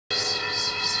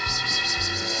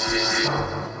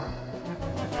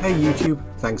Hey YouTube,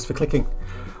 thanks for clicking.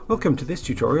 Welcome to this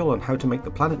tutorial on how to make the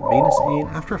planet Venus in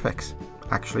After Effects.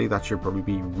 Actually, that should probably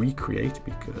be recreate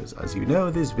because, as you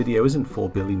know, this video isn't 4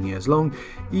 billion years long,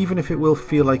 even if it will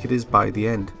feel like it is by the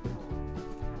end.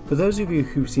 For those of you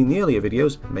who've seen the earlier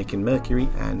videos, Making Mercury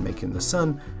and Making the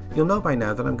Sun, you'll know by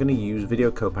now that I'm going to use Video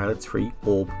Copilot's free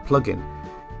Orb plugin.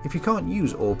 If you can't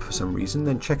use Orb for some reason,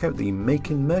 then check out the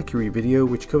Making Mercury video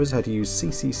which covers how to use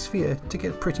CC Sphere to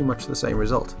get pretty much the same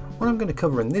result. What I'm going to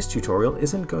cover in this tutorial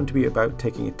isn't going to be about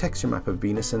taking a texture map of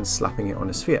Venus and slapping it on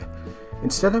a sphere.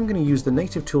 Instead, I'm going to use the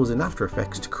native tools in After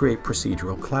Effects to create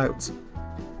procedural clouds.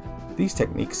 These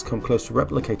techniques come close to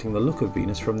replicating the look of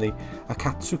Venus from the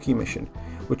Akatsuki mission,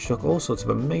 which took all sorts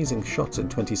of amazing shots in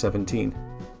 2017.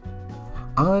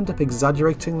 I'll end up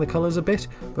exaggerating the colours a bit,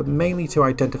 but mainly to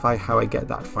identify how I get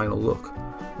that final look.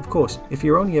 Of course, if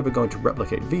you're only ever going to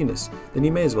replicate Venus, then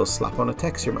you may as well slap on a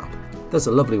texture map. There's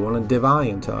a lovely one in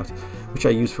DeviantArt, which I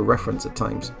use for reference at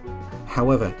times.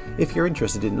 However, if you're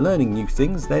interested in learning new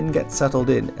things, then get settled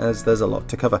in, as there's a lot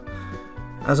to cover.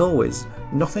 As always,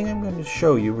 nothing I'm going to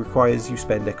show you requires you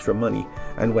spend extra money,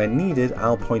 and when needed,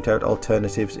 I'll point out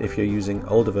alternatives if you're using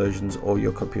older versions or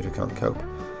your computer can't cope.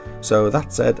 So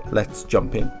that said, let's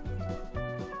jump in.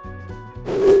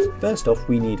 First off,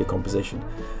 we need a composition.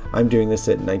 I'm doing this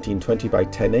at 1920 by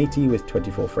 1080 with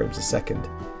 24 frames a second.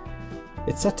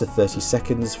 It's set to 30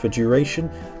 seconds for duration,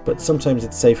 but sometimes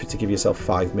it's safer to give yourself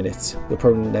 5 minutes. You'll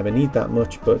probably never need that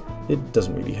much, but it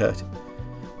doesn't really hurt.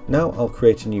 Now I'll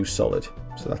create a new solid.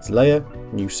 So that's Layer,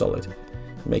 New Solid.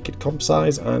 Make it comp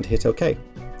size and hit OK.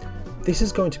 This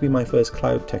is going to be my first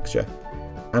cloud texture,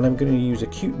 and I'm going to use a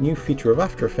cute new feature of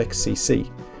After Effects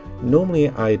CC. Normally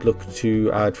I'd look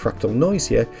to add fractal noise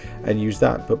here and use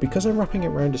that, but because I'm wrapping it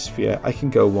around a sphere, I can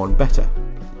go one better.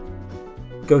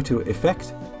 Go to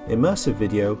Effect, Immersive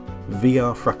Video,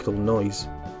 VR Fractal Noise.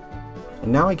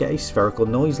 And now I get a spherical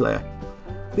noise layer.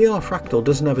 VR Fractal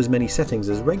doesn't have as many settings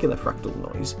as regular fractal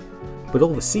noise, but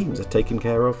all the seams are taken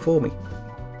care of for me.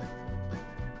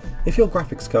 If your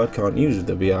graphics card can't use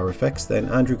the VR effects, then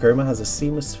Andrew Kramer has a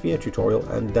seamless sphere tutorial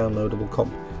and downloadable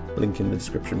comp, link in the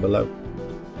description below.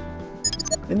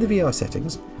 In the VR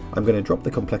settings, I'm going to drop the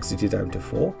complexity down to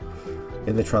 4.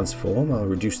 In the transform, I'll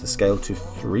reduce the scale to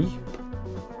 3.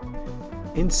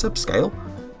 In subscale,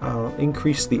 I'll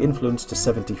increase the influence to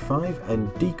 75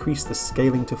 and decrease the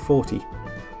scaling to 40.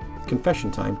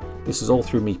 Confession time, this is all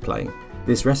through me playing.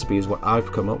 This recipe is what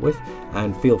I've come up with,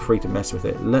 and feel free to mess with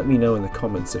it. Let me know in the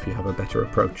comments if you have a better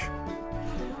approach.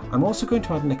 I'm also going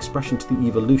to add an expression to the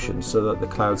evolution so that the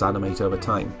clouds animate over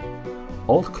time.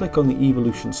 Alt-click on the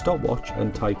evolution stopwatch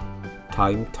and type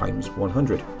time times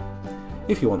 100.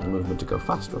 If you want the movement to go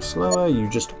faster or slower, you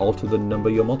just alter the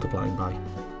number you're multiplying by.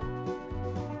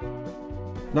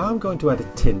 Now I'm going to add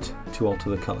a tint to alter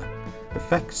the colour.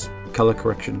 Effects, Colour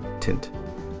Correction, Tint.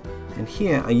 And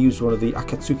here I used one of the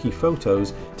Akatsuki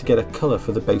photos to get a colour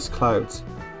for the base clouds.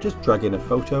 Just drag in a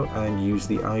photo and use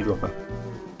the eyedropper.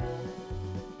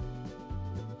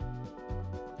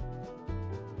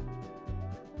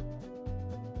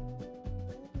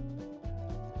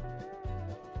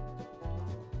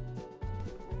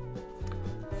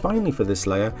 Finally, for this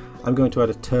layer, I'm going to add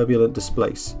a Turbulent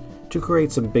Displace to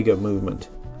create some bigger movement.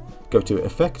 Go to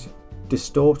Effect,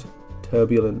 Distort,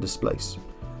 Turbulent Displace.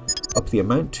 Up the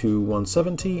amount to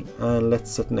 170, and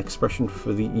let's set an expression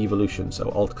for the evolution. So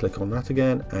alt click on that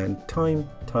again and time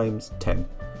times 10.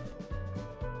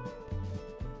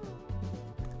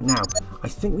 Now, I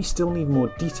think we still need more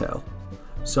detail,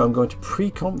 so I'm going to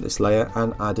pre-comp this layer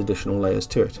and add additional layers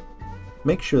to it.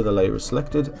 Make sure the layer is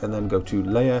selected and then go to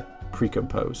Layer,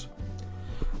 Pre-Compose.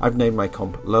 I've named my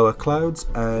comp Lower Clouds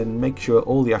and make sure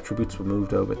all the attributes were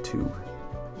moved over too.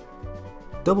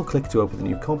 Double click to open the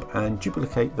new comp and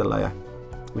duplicate the layer,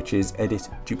 which is Edit,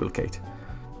 Duplicate.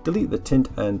 Delete the tint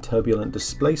and turbulent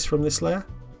displace from this layer.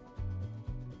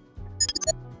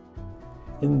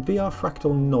 In VR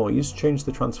Fractal Noise, change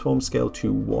the transform scale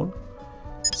to 1,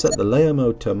 set the layer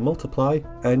mode to multiply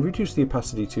and reduce the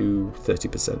opacity to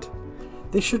 30%.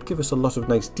 This should give us a lot of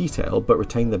nice detail but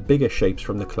retain the bigger shapes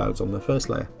from the clouds on the first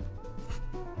layer.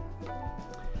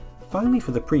 Finally, for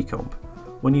the pre-comp,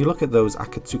 when you look at those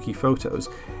Akatsuki photos,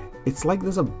 it's like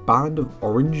there's a band of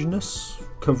orangeness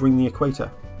covering the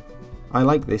equator. I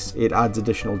like this, it adds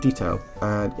additional detail,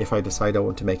 and if I decide I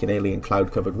want to make an alien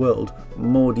cloud covered world,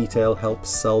 more detail helps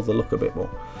sell the look a bit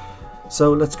more.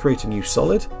 So let's create a new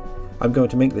solid. I'm going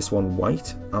to make this one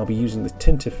white. I'll be using the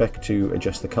tint effect to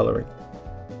adjust the colouring.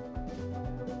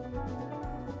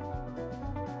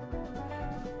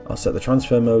 I'll set the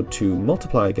transfer mode to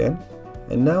multiply again,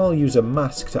 and now I'll use a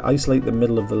mask to isolate the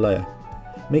middle of the layer.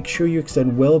 Make sure you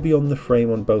extend well beyond the frame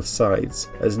on both sides,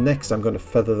 as next I'm going to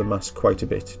feather the mask quite a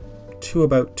bit, to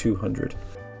about 200.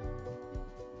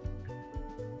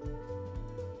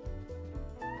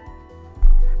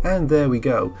 And there we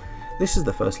go. This is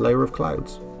the first layer of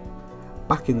clouds.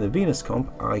 Back in the Venus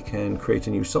comp, I can create a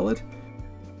new solid.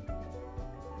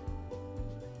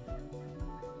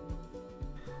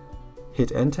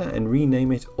 Hit enter and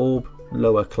rename it Orb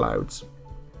Lower Clouds.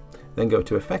 Then go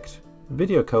to Effect,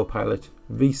 Video Copilot,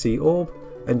 VC Orb,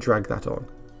 and drag that on.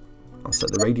 I'll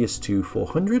set the radius to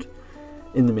 400.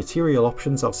 In the material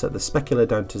options, I'll set the specular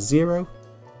down to 0.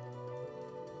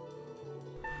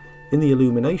 In the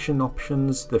illumination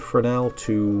options, the Fresnel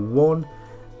to 1,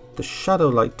 the shadow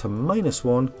light to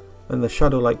 -1, and the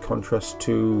shadow light contrast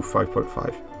to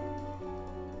 5.5.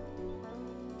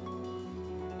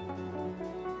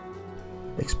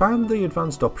 Expand the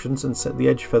advanced options and set the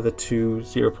edge feather to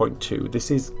 0.2.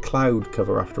 This is cloud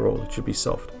cover after all, it should be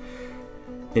soft.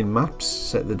 In maps,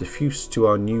 set the diffuse to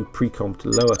our new pre-comped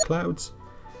lower clouds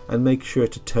and make sure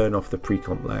to turn off the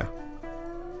pre-comp layer.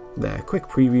 There, quick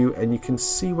preview, and you can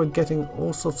see we're getting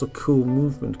all sorts of cool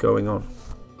movement going on.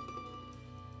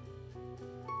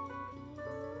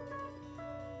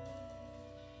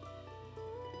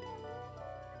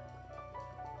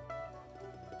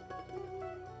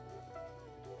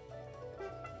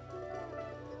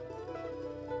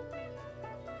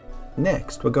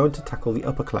 Next, we're going to tackle the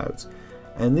upper clouds,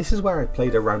 and this is where I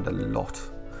played around a lot.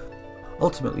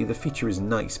 Ultimately, the feature is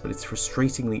nice, but it's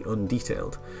frustratingly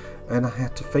undetailed, and I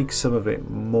had to fake some of it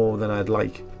more than I'd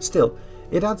like. Still,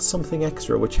 it adds something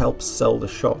extra which helps sell the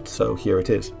shot, so here it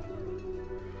is.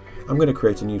 I'm going to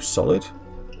create a new solid,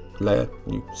 layer,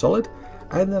 new solid,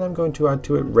 and then I'm going to add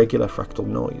to it regular fractal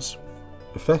noise.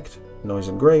 Effect, noise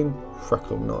and grain,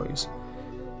 fractal noise.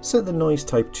 Set the noise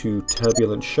type to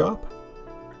turbulent sharp,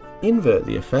 invert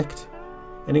the effect,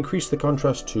 and increase the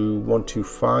contrast to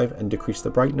 125 and decrease the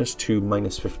brightness to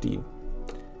 -15.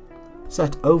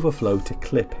 Set overflow to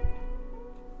clip.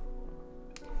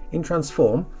 In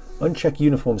transform, uncheck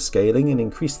uniform scaling and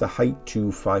increase the height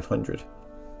to 500.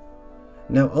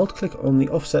 Now alt click on the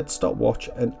offset stopwatch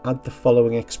and add the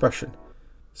following expression: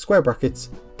 square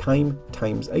brackets time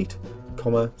times 8,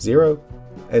 0,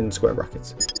 end square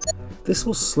brackets. This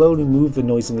will slowly move the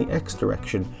noise in the X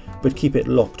direction, but keep it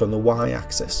locked on the Y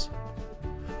axis.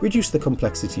 Reduce the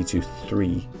complexity to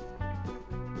 3.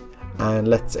 And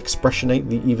let's expressionate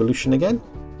the evolution again.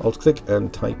 Alt click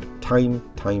and type time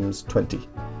times 20.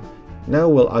 Now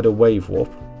we'll add a wave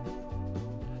warp.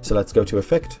 So let's go to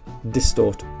Effect,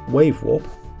 Distort Wave Warp.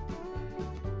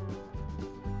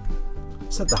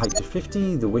 Set the height to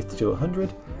 50, the width to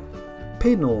 100.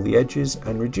 Pin all the edges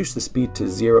and reduce the speed to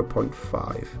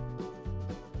 0.5.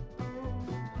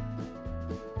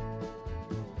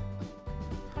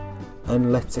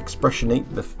 And let's expressionate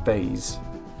the phase.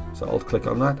 So Alt click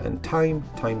on that and time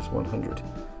times 100.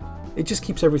 It just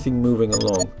keeps everything moving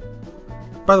along.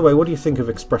 By the way, what do you think of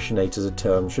expressionate as a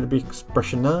term? Should it be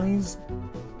expressionized?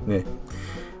 Yeah.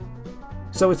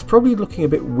 So it's probably looking a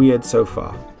bit weird so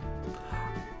far.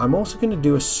 I'm also going to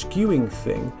do a skewing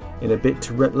thing in a bit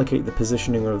to replicate the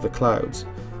positioning of the clouds.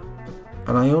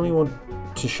 And I only want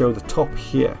to show the top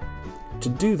here. To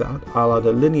do that, I'll add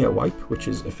a linear wipe, which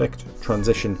is Effect,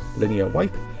 Transition, Linear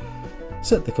Wipe.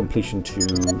 Set the completion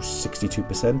to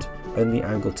 62% and the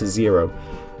angle to 0,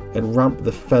 and ramp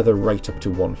the feather right up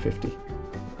to 150.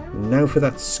 Now for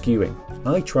that skewing.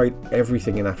 I tried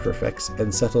everything in After Effects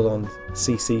and settled on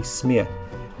CC Smear,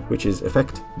 which is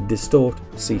Effect, Distort,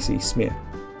 CC Smear.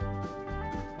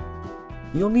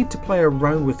 You'll need to play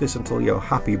around with this until you're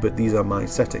happy, but these are my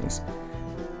settings.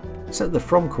 Set the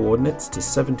from coordinates to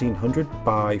 1700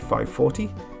 by 540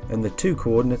 and the to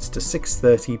coordinates to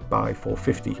 630 by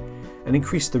 450 and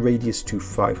increase the radius to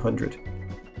 500.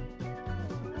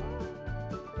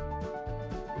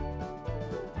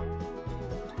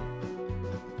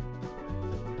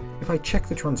 If I check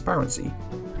the transparency,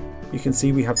 you can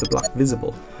see we have the black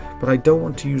visible, but I don't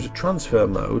want to use a transfer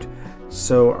mode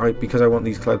because I want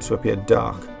these clouds to appear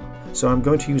dark. So I'm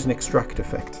going to use an extract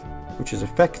effect, which is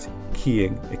Effect,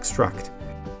 Keying, Extract.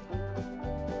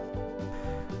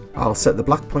 I'll set the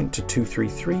black point to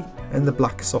 233 and the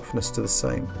black softness to the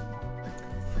same.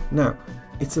 Now,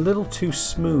 it's a little too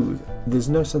smooth. There's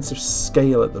no sense of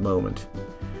scale at the moment.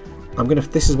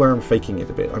 This is where I'm faking it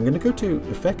a bit. I'm going to go to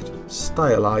Effect,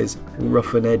 Stylize,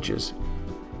 Roughen Edges,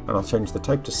 and I'll change the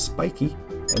type to spiky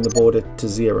and the border to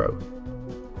 0.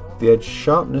 The edge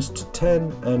sharpness to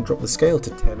 10 and drop the scale to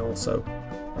 10 also,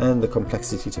 and the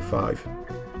complexity to 5.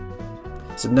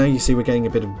 So now you see we're getting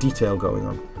a bit of detail going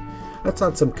on. Let's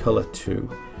add some colour too.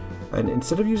 And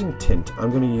instead of using tint,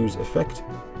 I'm going to use Effect,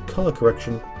 Color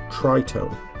Correction,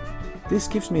 Tritone. This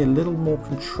gives me a little more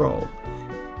control,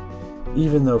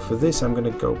 even though for this I'm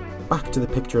going to go back to the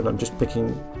picture and I'm just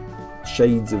picking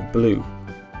shades of blue.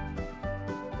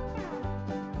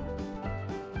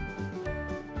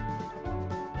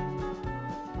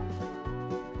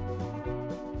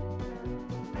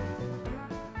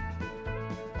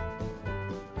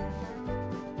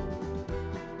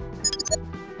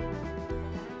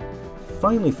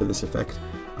 Finally, for this effect,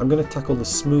 I'm going to tackle the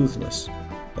smoothness,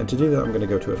 and to do that I'm going to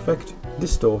go to Effect,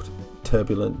 Distort,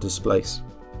 Turbulent Displace.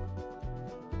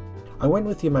 I went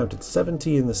with the amount at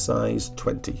 70 and the size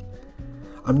 20.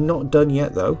 I'm not done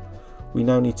yet though. We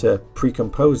now need to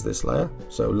pre-compose this layer,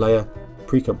 so Layer,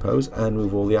 Pre-compose, and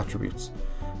move all the attributes,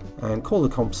 and call the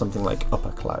comp something like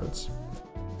Upper Clouds.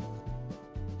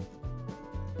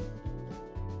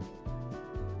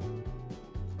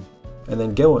 And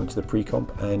then go on to the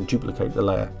pre-comp and duplicate the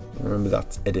layer. Remember,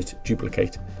 that's Edit,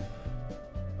 Duplicate.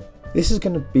 This is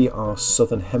going to be our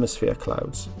Southern Hemisphere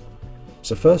clouds.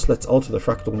 So first let's alter the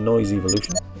fractal noise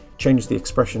evolution, change the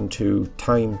expression to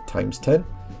time times 10.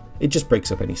 It just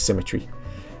breaks up any symmetry.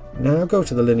 Now go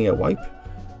to the linear wipe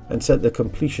and set the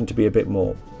completion to be a bit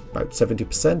more, about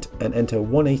 70%, and enter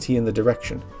 180 in the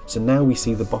direction. So now we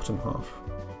see the bottom half.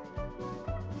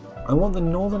 I want the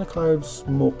northern clouds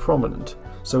more prominent.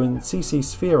 So in CC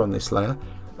Sphere on this layer,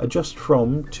 adjust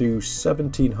from to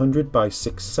 1700 by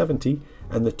 670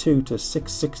 and the 2 to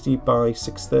 660 by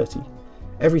 630.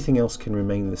 Everything else can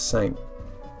remain the same.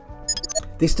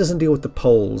 This doesn't deal with the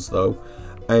poles though,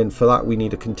 and for that we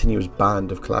need a continuous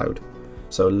band of cloud.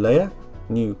 So Layer,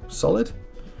 New Solid,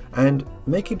 and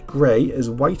make it grey, as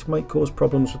white might cause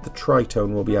problems with the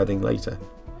tritone we'll be adding later.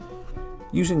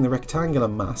 Using the rectangular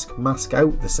mask, mask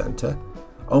out the centre,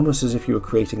 almost as if you were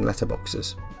creating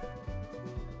letterboxes.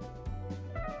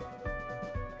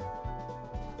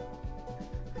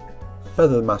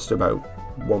 Feather the mask to about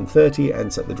 130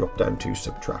 and set the drop down to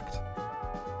Subtract.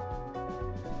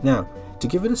 Now, to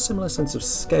give it a similar sense of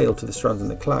scale to the strands in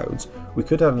the clouds, we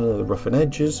could add another roughen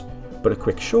edges, but a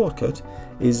quick shortcut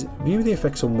is view the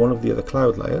effects on one of the other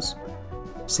cloud layers,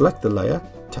 select the layer,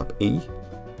 tap E,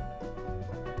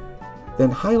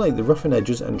 then highlight the roughen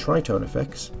edges and tritone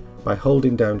effects by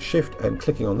holding down Shift and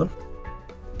clicking on them.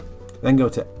 Then go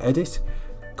to Edit,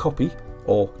 Copy,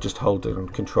 or just hold down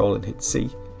Control and hit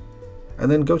C, and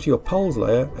then go to your poles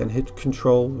layer and hit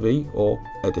Control V or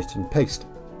Edit and Paste.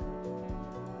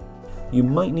 You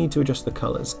might need to adjust the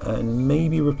colours and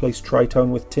maybe replace tritone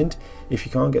with tint if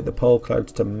you can't get the pole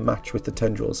clouds to match with the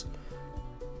tendrils.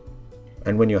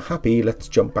 And when you're happy, let's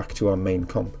jump back to our main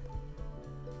comp.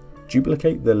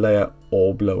 Duplicate the layer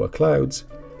Orb Lower Clouds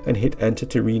and hit Enter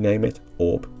to rename it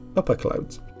Orb Upper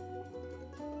Clouds.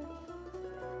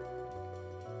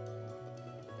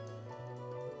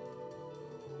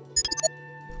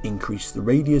 Increase the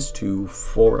radius to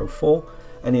 404,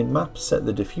 and in Map set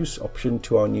the diffuse option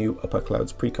to our new Upper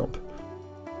Clouds pre-comp.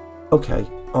 Okay,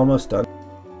 almost done.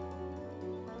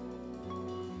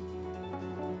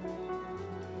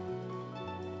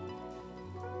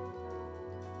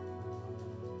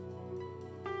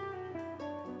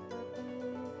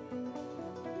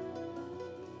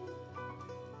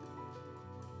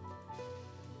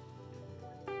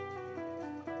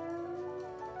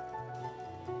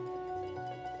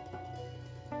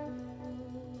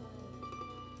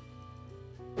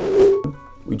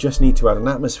 We just need to add an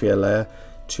atmosphere layer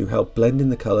to help blend in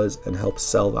the colours and help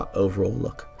sell that overall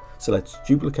look. So let's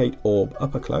duplicate Orb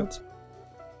Upper Clouds,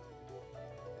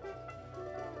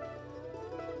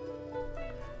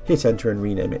 hit Enter and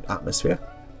rename it Atmosphere.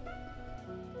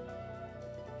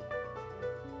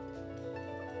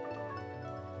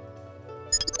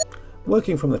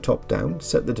 Working from the top down,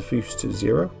 set the diffuse to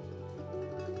 0.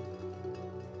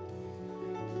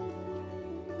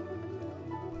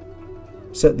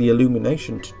 Set the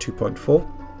illumination to 2.4.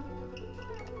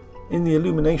 In the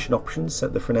illumination options,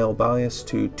 set the Fresnel bias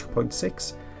to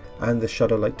 2.6 and the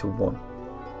shadow light to 1.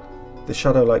 The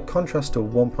shadow light contrast to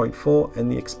 1.4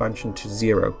 and the expansion to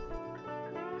 0.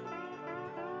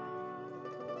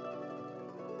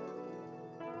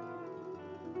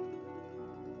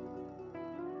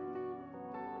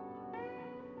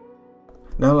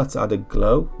 Now let's add a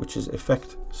glow, which is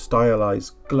Effect,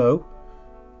 Stylize Glow.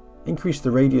 Increase the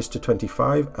radius to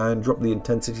 25 and drop the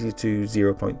intensity to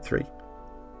 0.3.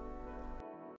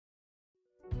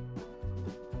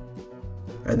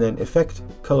 And then Effect,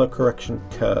 Color Correction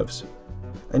Curves.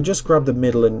 And just grab the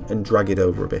middle and drag it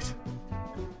over a bit.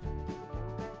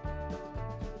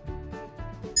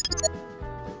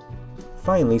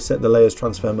 Finally, set the Layers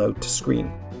Transfer Mode to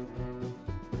Screen.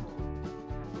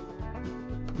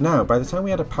 Now, by the time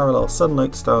we add a parallel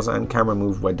sunlight, stars and camera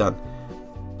move, we're done.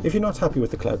 If you're not happy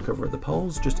with the cloud cover at the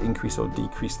poles, just increase or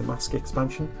decrease the mask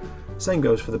expansion. Same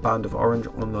goes for the band of orange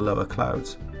on the lower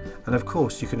clouds. And of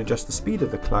course, you can adjust the speed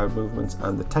of the cloud movements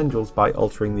and the tendrils by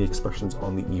altering the expressions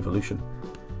on the evolution.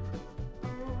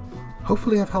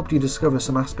 Hopefully I've helped you discover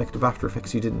some aspect of After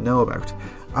Effects you didn't know about.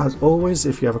 As always,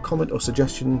 if you have a comment or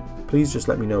suggestion, please just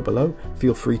let me know below.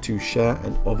 Feel free to share,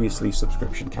 and obviously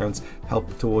subscription counts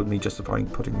help toward me justifying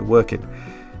putting the work in.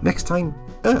 Next time,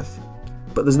 Earth.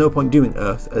 But there's no point doing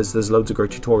Earth, as there's loads of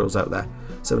great tutorials out there.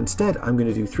 So instead, I'm going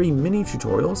to do 3 mini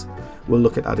tutorials. We'll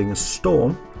look at adding a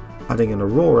storm, adding an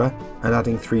aurora, and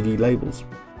adding 3D labels.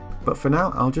 But for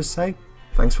now, I'll just say,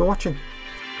 thanks for watching.